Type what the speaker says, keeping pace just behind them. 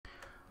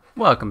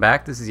Welcome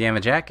back, this is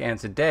Yamajac, and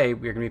today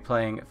we're going to be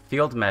playing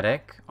Field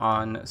Medic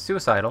on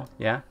Suicidal,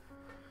 yeah.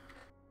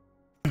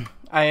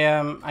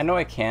 I know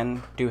I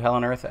can do Hell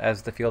on Earth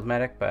as the Field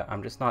Medic, but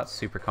I'm just not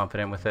super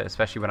confident with it,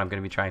 especially when I'm going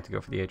to be trying to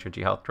go for the HOG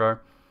health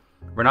drawer.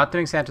 We're not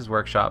doing Santa's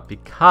Workshop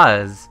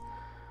because,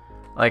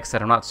 like I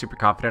said, I'm not super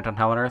confident on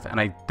Hell on Earth,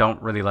 and I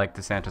don't really like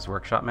the Santa's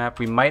Workshop map.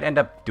 We might end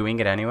up doing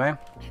it anyway.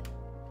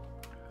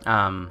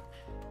 So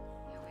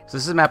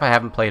this is a map I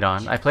haven't played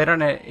on. I played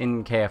on it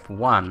in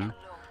KF1.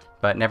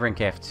 But never in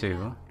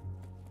KF2.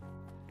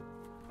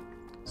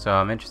 So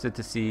I'm interested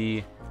to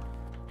see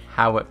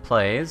how it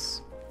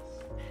plays.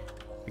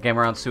 Again,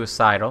 we're on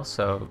Suicidal,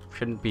 so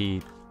shouldn't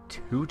be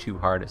too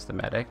hard as the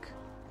medic.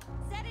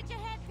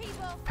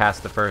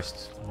 Past the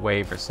first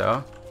wave or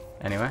so.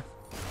 Anyway.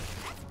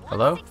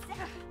 Hello?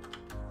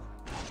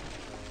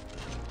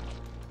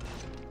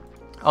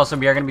 Also,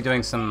 we are going to be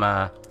doing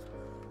some,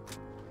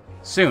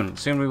 soon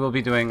we will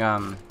be doing,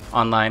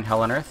 online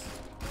Hell on Earth.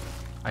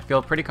 I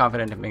feel pretty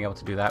confident in being able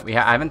to do that.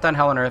 I haven't done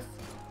Hell on Earth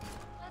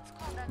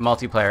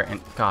multiplayer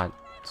and God,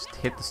 just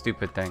hit the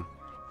stupid thing.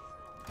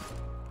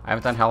 I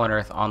haven't done Hell on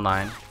Earth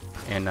online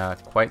in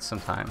quite some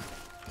time.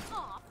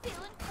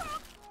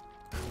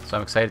 So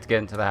I'm excited to get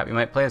into that. We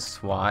might play as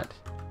SWAT.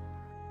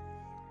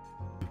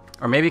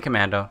 Or maybe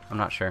Commando, I'm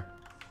not sure.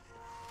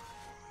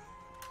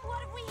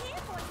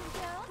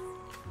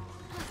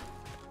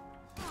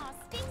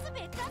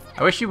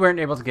 I wish you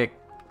weren't able to get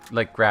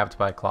like grabbed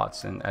by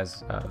clots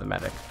as the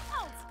medic.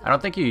 I don't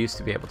think you used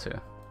to be able to.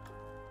 A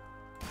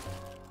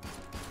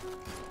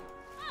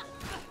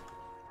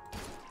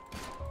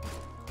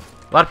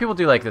lot of people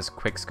do like this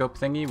quick scope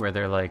thingy where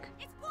they're like,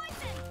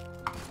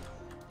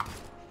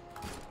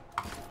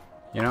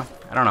 you know,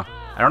 I don't know.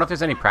 I don't know if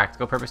there's any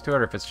practical purpose to it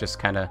or if it's just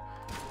kind of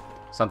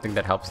something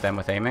that helps them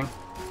with aiming.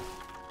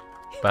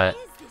 But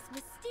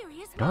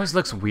it always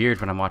looks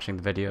weird when I'm watching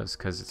the videos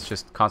because it's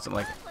just constant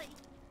like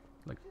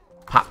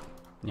pop,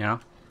 you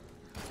know?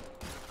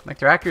 Like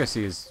their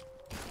accuracy is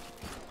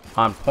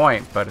on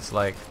point, but it's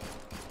like,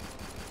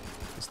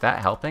 is that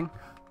helping?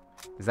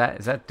 Is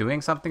that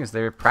doing something? Is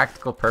there a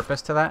practical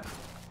purpose to that?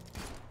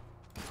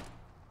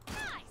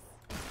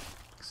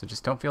 So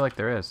just don't feel like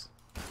there is.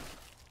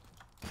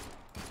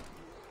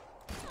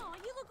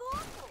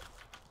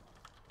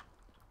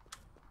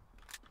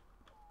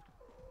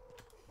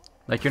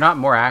 Like you're not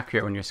more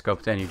accurate when you're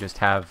scoped in, you just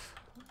have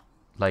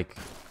like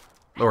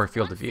lower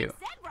field of view.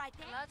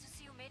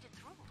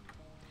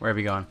 Where are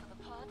we going?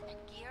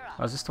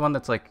 Oh, is this the one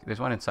that's like,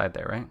 there's one inside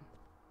there, right?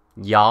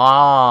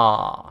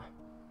 Yeah!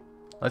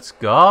 Let's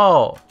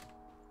go!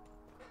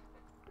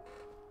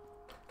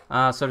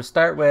 So to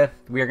start with,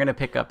 we are going to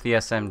pick up the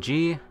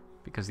SMG,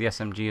 because the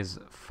SMG is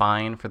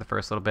fine for the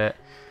first little bit.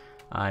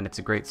 And it's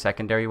a great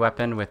secondary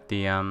weapon with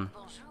the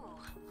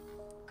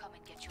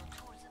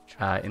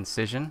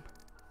Incision.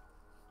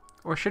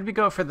 Or should we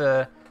go for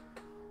the...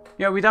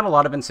 You know, we've done a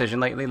lot of Incision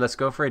lately. Let's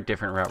go for a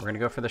different route. We're going to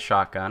go for the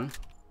shotgun.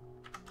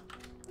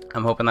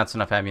 I'm hoping that's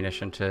enough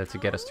ammunition to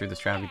get us through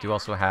this round. We do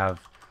also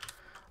have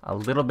a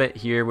little bit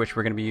here, which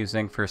we're going to be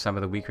using for some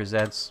of the weaker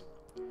Zeds.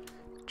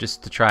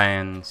 Just to try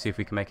and see if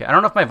we can make it. I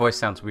don't know if my voice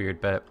sounds weird,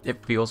 but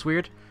it feels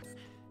weird.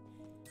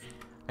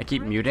 I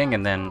keep muting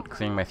and then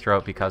clearing my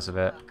throat because of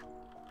it.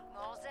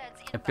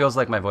 It feels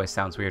like my voice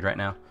sounds weird right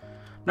now.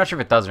 I'm not sure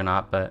if it does or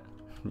not, but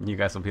you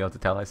guys will be able to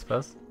tell, I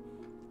suppose.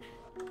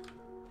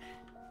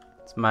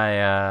 It's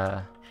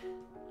my,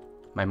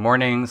 my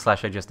morning / I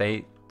just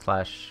ate /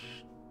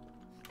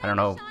 I don't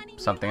know,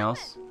 something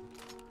else.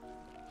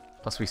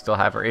 Plus we still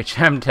have our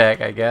HM tag,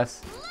 I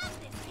guess.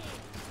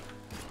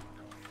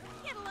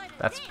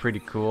 That's pretty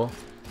cool.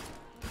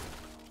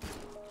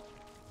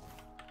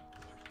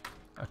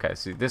 Okay,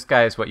 so this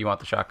guy is what you want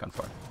the shotgun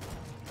for.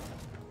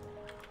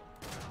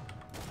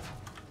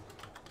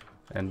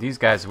 And these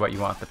guys are what you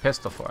want the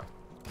pistol for.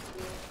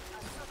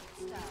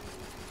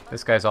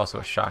 This guy's also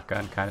a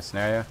shotgun kind of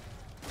scenario.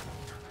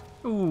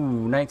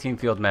 Ooh, 19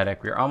 field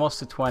medic. We're almost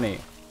to 20.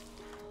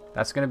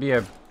 That's going to be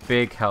a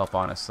big help,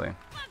 honestly.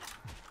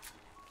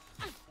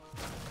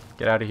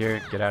 Get out of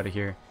here. Get out of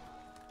here.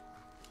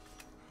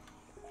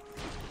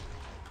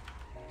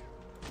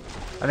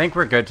 I think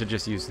we're good to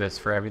just use this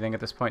for everything at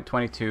this point.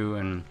 22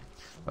 and,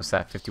 what's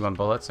that, 51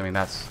 bullets? I mean,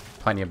 that's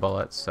plenty of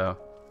bullets, so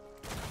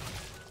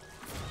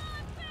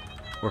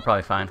we're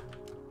probably fine.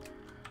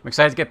 I'm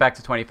excited to get back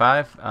to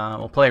 25.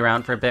 We'll play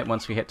around for a bit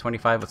once we hit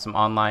 25 with some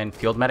online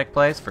field medic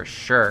plays, for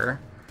sure.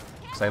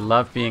 Because I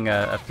love being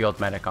a field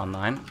medic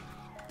online.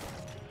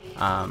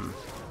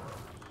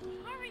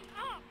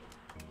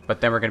 But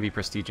then we're going to be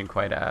prestiging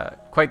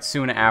quite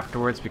soon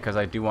afterwards because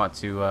I do want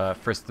to,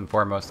 first and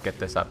foremost, get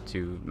this up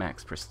to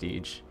max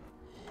prestige.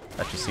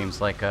 That just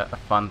seems like a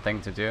fun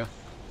thing to do.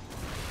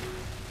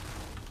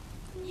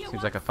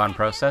 Seems like a fun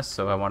process,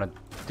 so I want to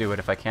do it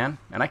if I can,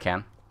 and I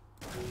can.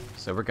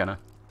 So we're gonna.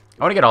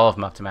 I want to get all of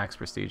them up to max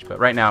prestige, but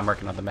right now I'm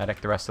working on the medic.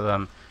 The rest of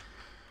them,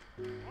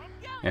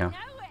 you know,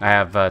 I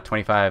have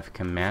 25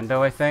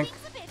 commando, I think.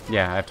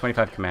 Yeah, I have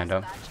 25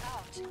 commando.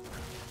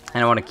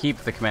 And I want to keep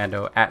the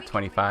commando at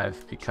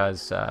 25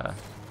 because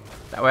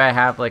That way I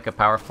have like a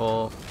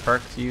powerful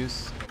perk to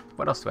use.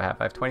 What else do I have?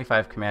 I have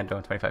 25 commando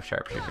and 25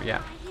 sharpshooter,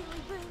 yeah.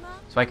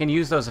 So I can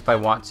use those if I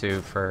want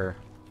to for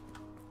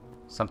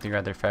something,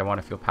 rather if I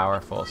want to feel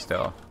powerful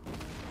still.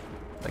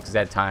 Like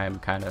Z time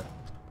kind of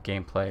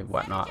gameplay,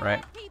 whatnot,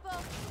 right?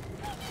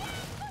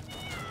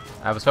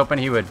 I was hoping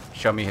he would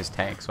show me his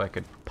tank so I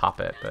could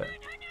pop it, but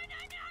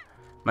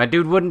my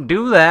dude wouldn't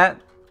do that.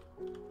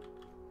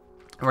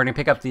 We're gonna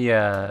pick up the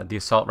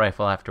assault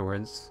rifle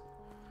afterwards.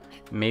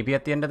 Maybe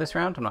at the end of this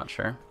round, I'm not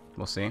sure.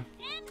 We'll see.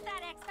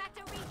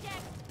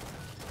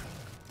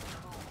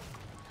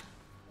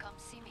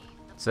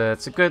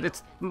 It's a good.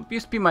 It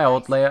used to be my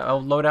old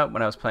loadout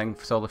when I was playing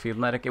solo field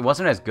medic. It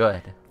wasn't as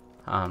good.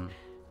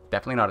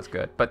 Definitely not as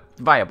good, but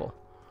viable,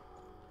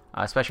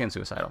 especially in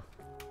suicidal.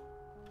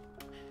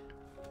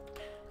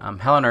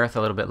 Hell on Earth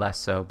a little bit less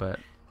so, but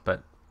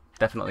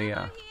definitely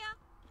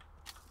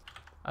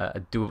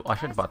doable. I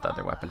should have bought the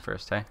other weapon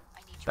first, hey?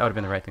 That would have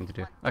been the right thing to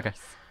do. Okay.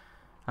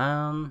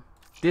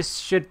 This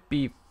should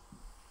be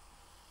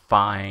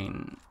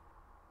fine.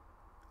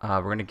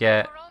 We're gonna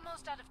get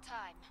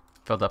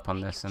filled up on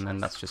this, and then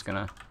that's just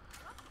gonna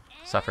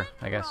suffer,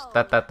 I guess.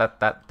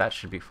 That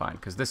should be fine,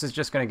 because this is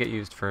just gonna get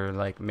used for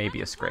like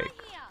maybe a scrape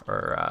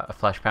or a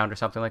flesh pound or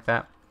something like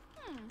that.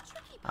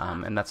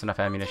 And that's enough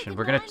ammunition.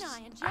 We're gonna.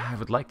 I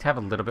would like to have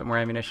a little bit more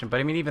ammunition, but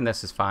I mean even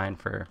this is fine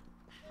for.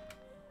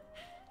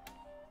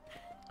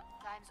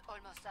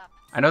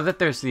 I know that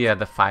there's the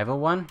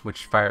 501,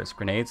 which fires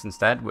grenades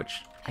instead,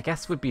 which I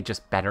guess would be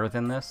just better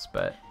than this,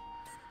 but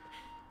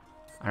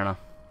I don't know.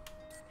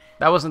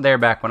 That wasn't there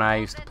back when I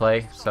used to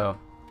play, so...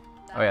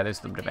 Oh yeah, there's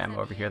a little bit of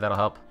ammo over here, that'll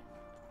help.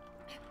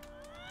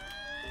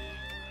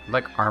 I'd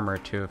like armor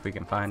too, if we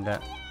can find it.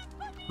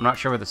 I'm not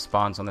sure where the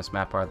spawns on this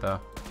map are, though.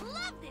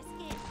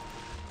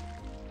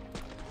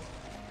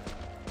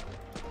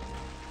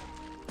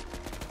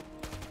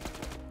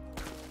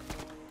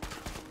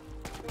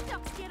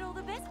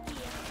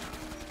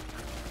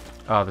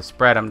 Oh, the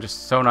spread, I'm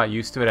just so not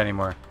used to it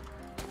anymore.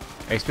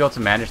 I used to be able to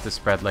manage the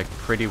spread, like,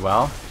 pretty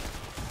well.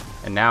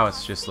 And now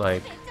it's just,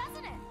 like...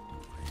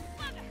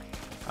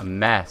 a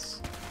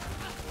mess.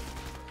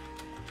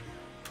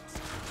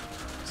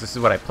 This is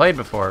what I played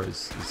before, is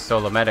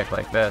solo medic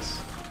like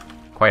this.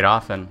 Quite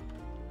often.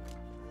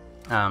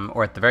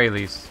 Or at the very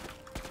least,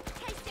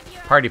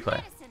 party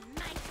play.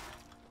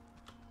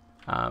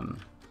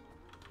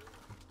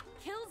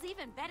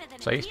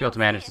 So I used to be able to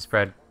manage the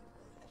spread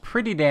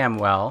pretty damn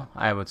well,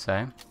 I would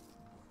say.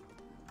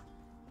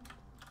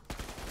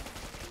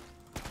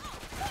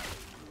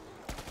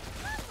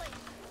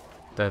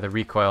 The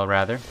recoil,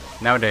 rather.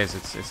 Nowadays,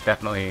 it's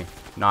definitely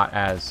not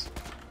as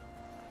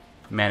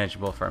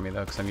manageable for me,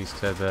 though, because I'm used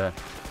to the,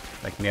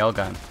 like, nail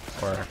gun,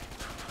 or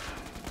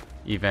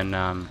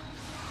even,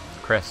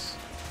 Chris.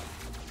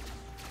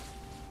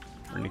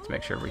 We need to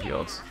make sure we're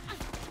healed.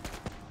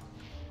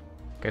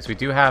 Okay, so we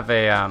do have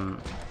a,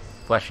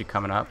 fleshy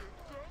coming up.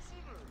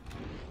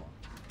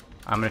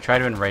 I'm going to try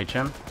to enrage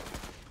him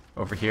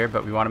over here,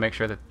 but we want to make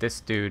sure that this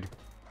dude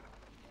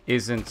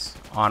isn't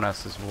on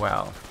us as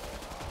well.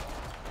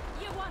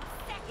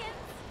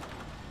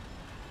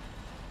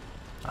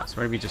 So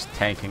we're going to be just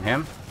tanking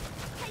him.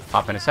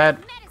 Pop in his head.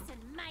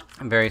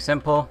 Very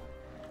simple.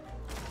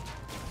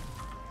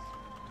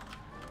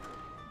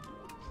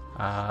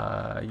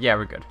 Yeah,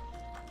 we're good.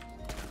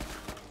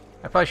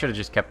 I probably should have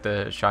just kept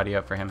the shoddy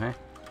up for him, hey?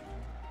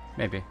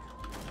 Maybe.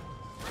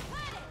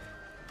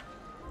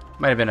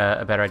 Might have been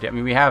a better idea. I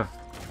mean, we have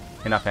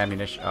enough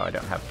ammunition. Oh, I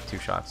don't have 2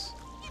 shots.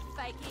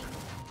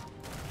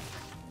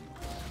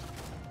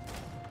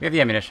 We have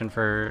the ammunition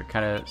for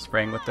kind of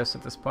spraying with this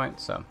at this point,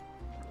 so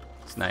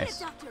it's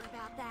nice.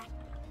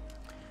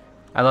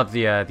 I love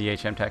the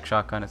HM Tech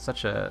shotgun. It's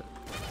such a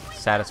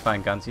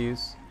satisfying gun to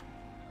use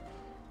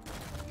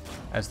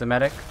as the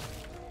medic.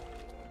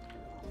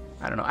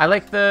 I don't know. I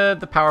like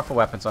the powerful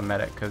weapons on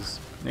medic because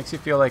it makes you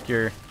feel like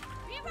you're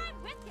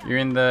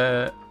in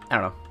the, I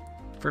don't know.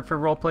 For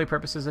roleplay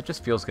purposes, it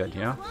just feels good,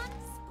 you know?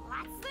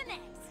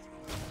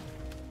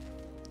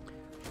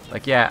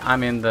 Like, yeah,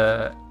 I'm in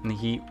the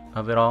heat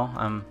of it all.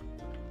 I'm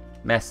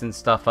messing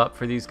stuff up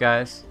for these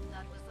guys.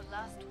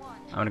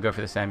 I'm gonna go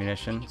for this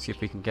ammunition, see if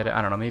we can get it.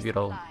 I don't know, maybe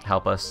it'll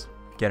help us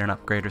get an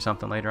upgrade or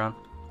something later on.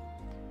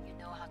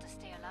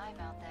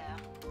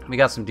 We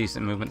got some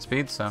decent movement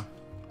speed, so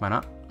why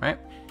not, right?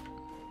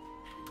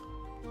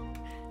 I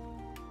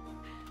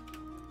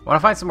want to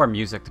find some more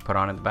music to put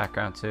on in the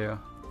background too.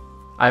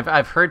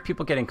 I've heard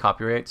people getting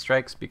copyright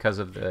strikes because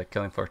of the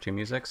Killing Floor 2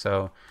 music,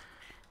 so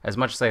as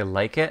much as I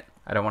like it,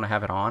 I don't want to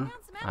have it on.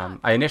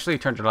 I initially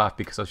turned it off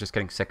because I was just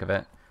getting sick of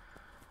it.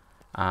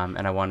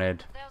 And I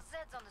wanted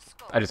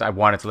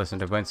to listen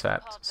to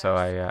Wincept, so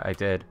I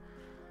did.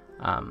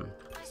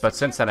 But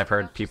since then I've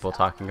heard people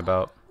talking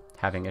about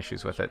having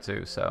issues with it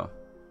too, so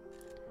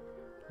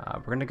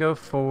we're gonna go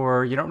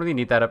for, you don't really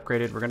need that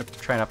upgraded. We're gonna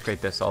try and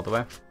upgrade this all the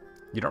way.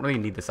 You don't really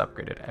need this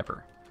upgraded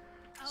ever.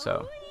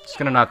 So just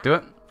gonna not do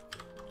it.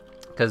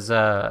 Because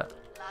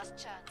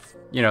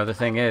you know, the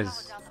thing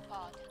is,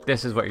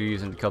 this is what you're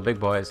using to kill big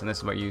boys, and this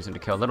is what you're using to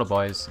kill little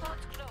boys.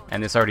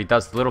 And this already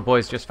does the little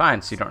boys just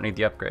fine, so you don't need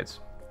the upgrades.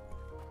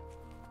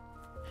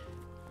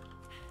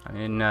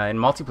 In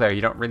multiplayer,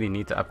 you don't really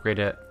need to upgrade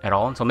it at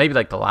all until maybe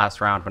like the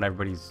last round when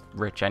everybody's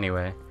rich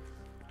anyway.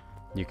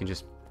 You can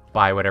just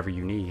buy whatever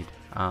you need.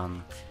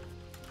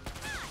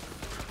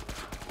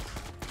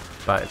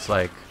 But it's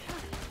like,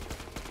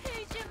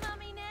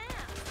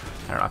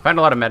 I don't know, I find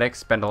a lot of medics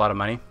spend a lot of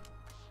money.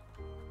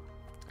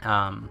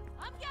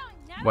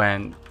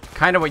 When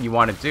kind of what you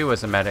want to do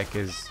as a medic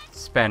is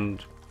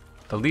spend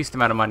the least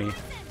amount of money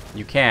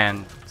you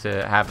can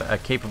to have a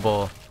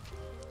capable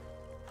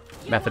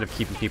method of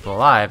keeping people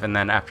alive, and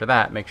then after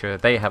that make sure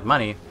that they have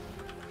money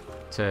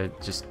to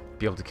just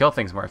be able to kill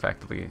things more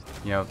effectively.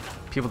 You know,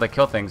 people that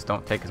kill things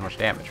don't take as much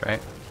damage, right?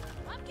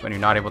 When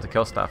you're not able to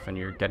kill stuff and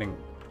you're getting...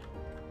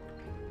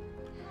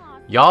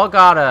 Y'all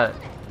gotta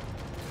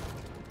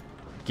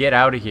get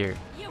out of here.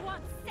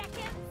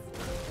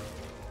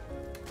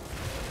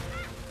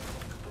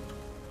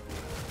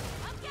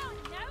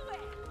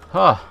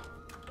 Huh.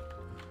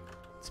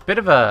 It's a bit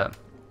of a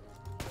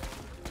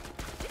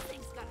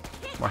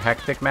more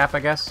hectic map, I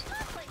guess.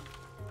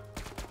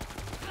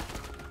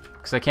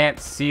 Because I can't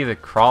see the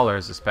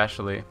crawlers,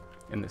 especially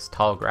in this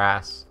tall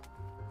grass.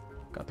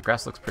 God, the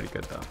grass looks pretty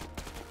good, though.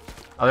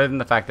 Other than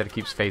the fact that it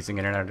keeps phasing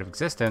in and out of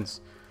existence,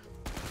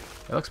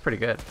 it looks pretty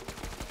good.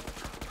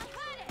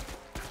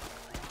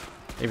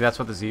 Maybe that's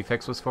what the Z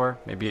fix was for.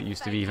 Maybe it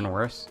used to be even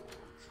worse.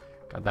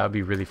 God, that would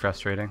be really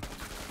frustrating.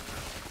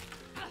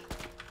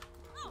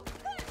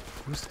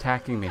 Who's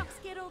attacking me?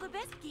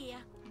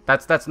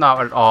 That's not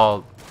what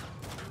all...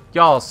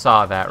 Y'all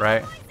saw that,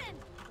 right?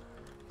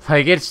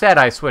 Like, it said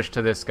I switched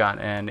to this gun,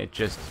 and it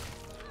just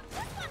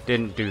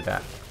didn't do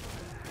that.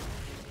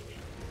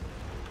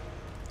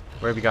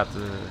 Where have we got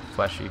the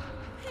fleshy?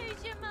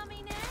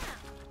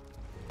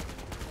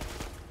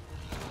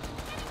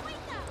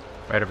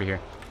 Right over here.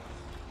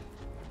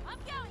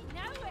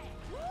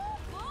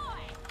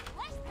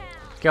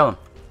 Kill him.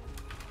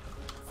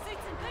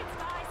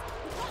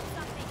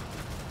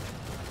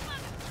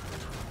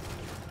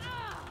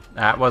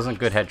 That wasn't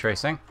good head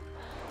tracing.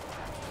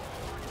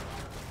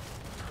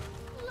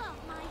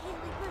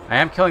 I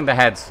am killing the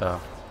heads, though.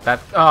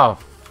 That... Oh.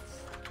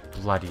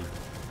 Bloody.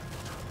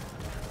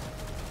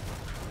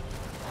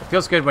 It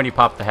feels good when you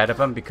pop the head of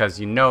them, because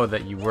you know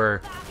that you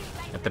were,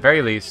 at the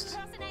very least,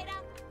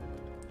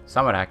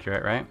 somewhat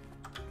accurate, right?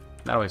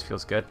 That always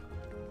feels good.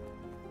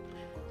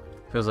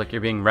 Feels like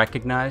you're being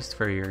recognized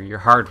for your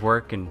hard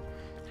work and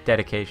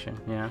dedication,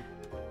 you know?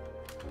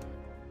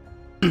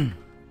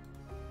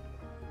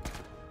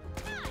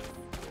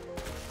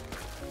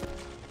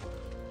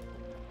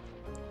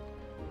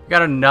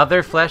 Got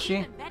another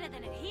fleshy?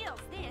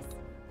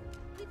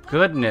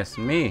 Goodness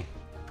me.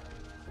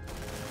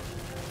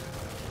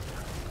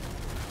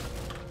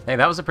 Hey,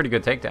 that was a pretty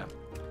good takedown.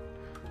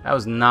 That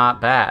was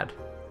not bad.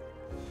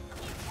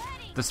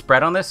 The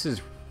spread on this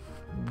is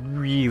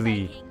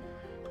really,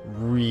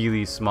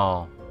 really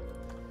small.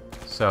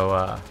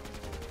 So,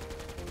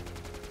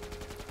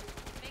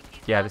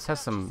 yeah, this has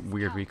some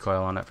weird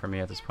recoil on it for me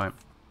at this point.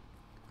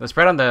 The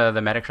spread on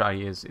the medic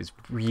shotty is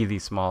really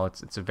small.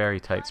 It's a very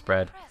tight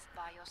spread.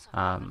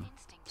 So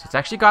it's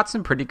actually got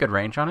some pretty good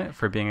range on it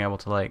for being able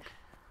to, like,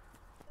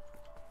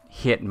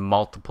 hit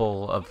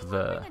multiple of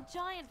the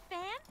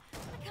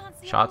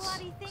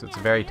shots. So it's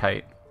very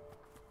tight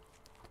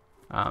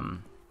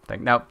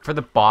thing. Now, for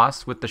the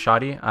boss with the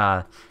shoddy,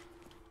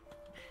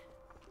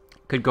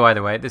 could go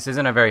either way. This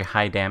isn't a very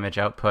high damage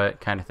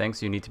output kind of thing,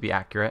 so you need to be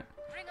accurate.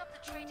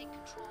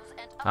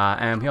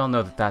 And we all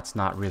know that that's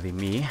not really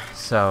me,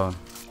 so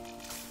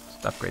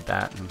just upgrade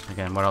that. And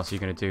again, what else are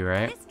you going to do,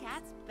 right?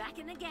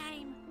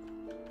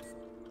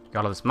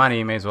 Got all this money,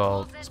 you may as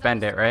well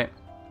spend it, right?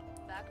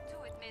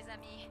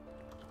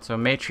 So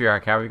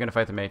Matriarch, how are we going to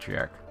fight the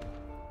Matriarch?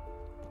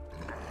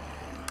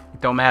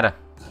 It don't matter.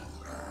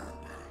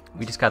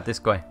 We just got this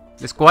guy.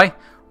 This guy?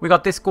 We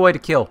got this guy to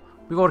kill.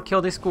 We gotta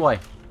kill this guy.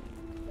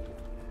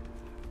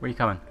 Where are you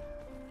coming?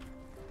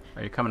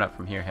 Are you coming up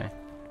from here, hey?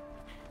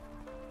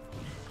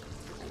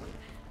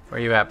 Where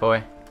you at,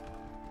 boy?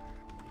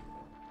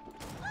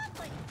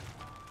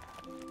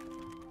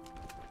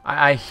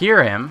 I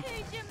hear him.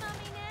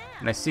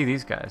 And I see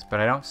these guys, but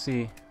I don't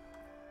see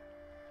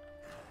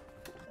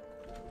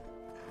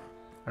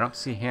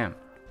him.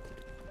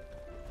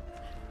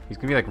 He's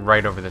gonna be like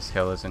right over this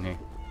hill, isn't he?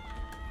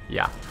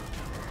 Yeah.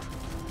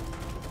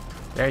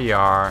 There you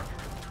are.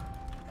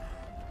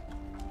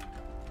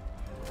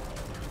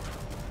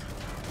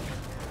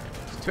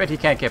 It's too bad he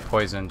can't get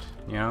poisoned,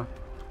 you know?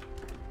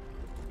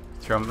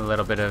 Throw him a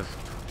little bit of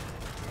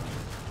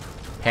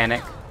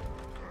panic.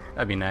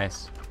 That'd be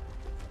nice.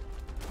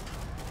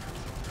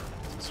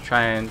 Let's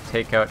try and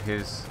take out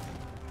his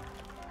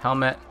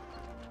helmet.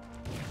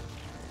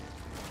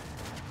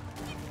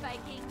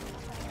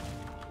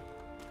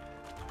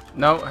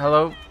 No,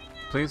 hello,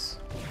 please.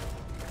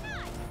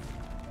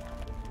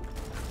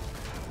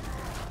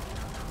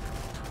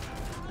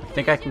 I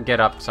think I can get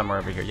up somewhere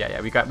over here.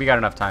 Yeah, we got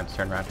enough time to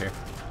turn around here.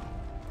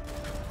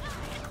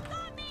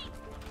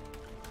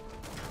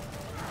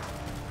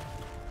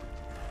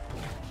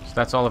 So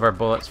that's all of our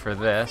bullets for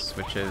this,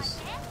 which is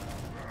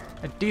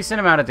a decent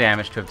amount of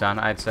damage to have done,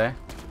 I'd say.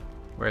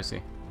 Where is he?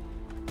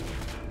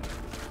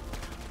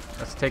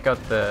 Let's take out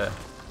the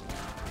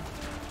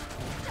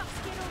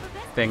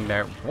thing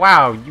there.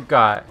 Wow, you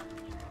got...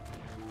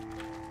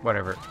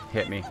 Whatever,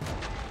 hit me.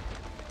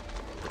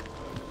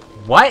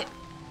 What?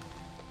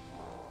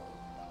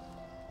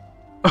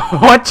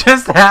 What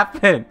just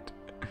happened?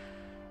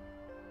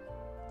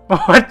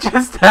 What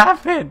just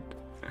happened?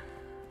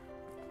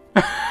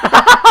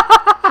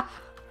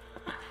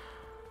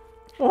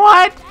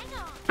 What?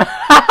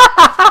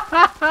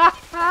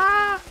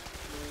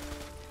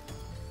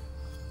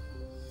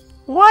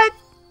 What?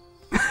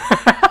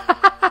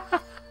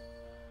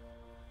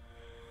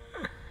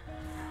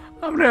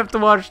 I'm gonna have to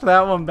watch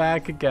that one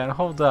back again.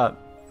 Hold up.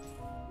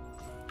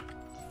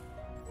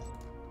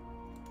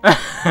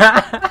 Let's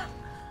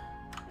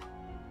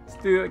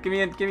do it. Give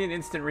me an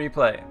instant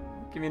replay.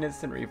 Give me an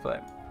instant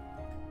replay.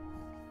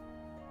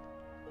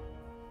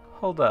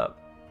 Hold up.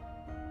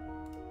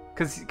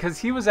 Cause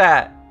he was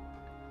at...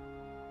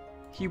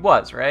 He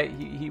was, right?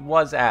 He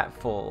was at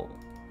full...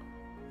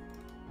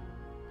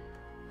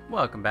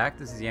 Welcome back.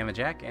 This is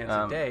Yamajac, and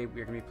today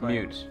we're going to be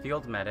playing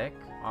Field Medic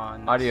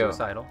on Audio.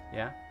 Suicidal.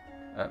 Yeah?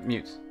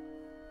 Mute.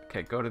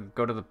 Okay, go to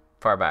the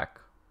far back.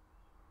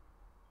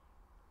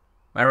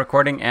 Am I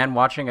recording and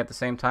watching at the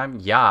same time?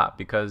 Yeah,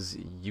 because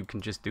you can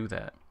just do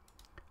that.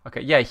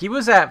 Okay, yeah, he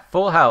was at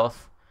full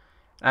health.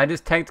 I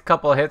just tanked a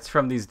couple of hits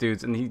from these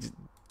dudes, and he just...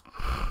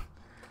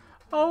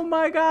 Oh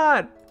my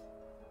god!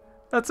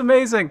 That's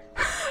amazing!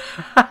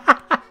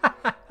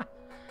 I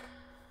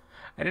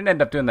didn't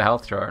end up doing the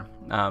health chore.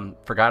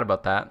 Forgot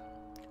about that.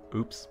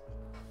 Oops.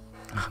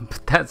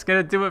 But that's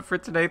gonna do it for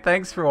today.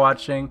 Thanks for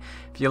watching.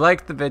 If you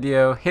liked the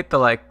video, hit the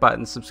like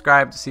button,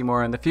 subscribe to see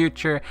more in the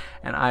future,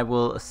 and I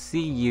will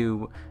see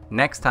you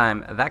next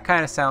time. That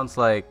kind of sounds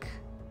like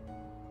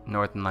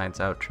Northern Lights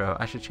outro.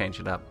 I should change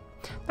it up.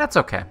 That's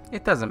okay.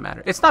 It doesn't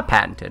matter. It's not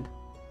patented.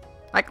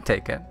 I can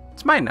take it.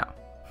 It's mine now.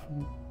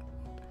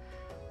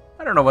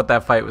 I don't know what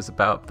that fight was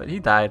about, but he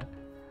died.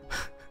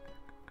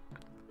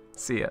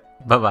 See ya.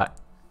 Bye-bye.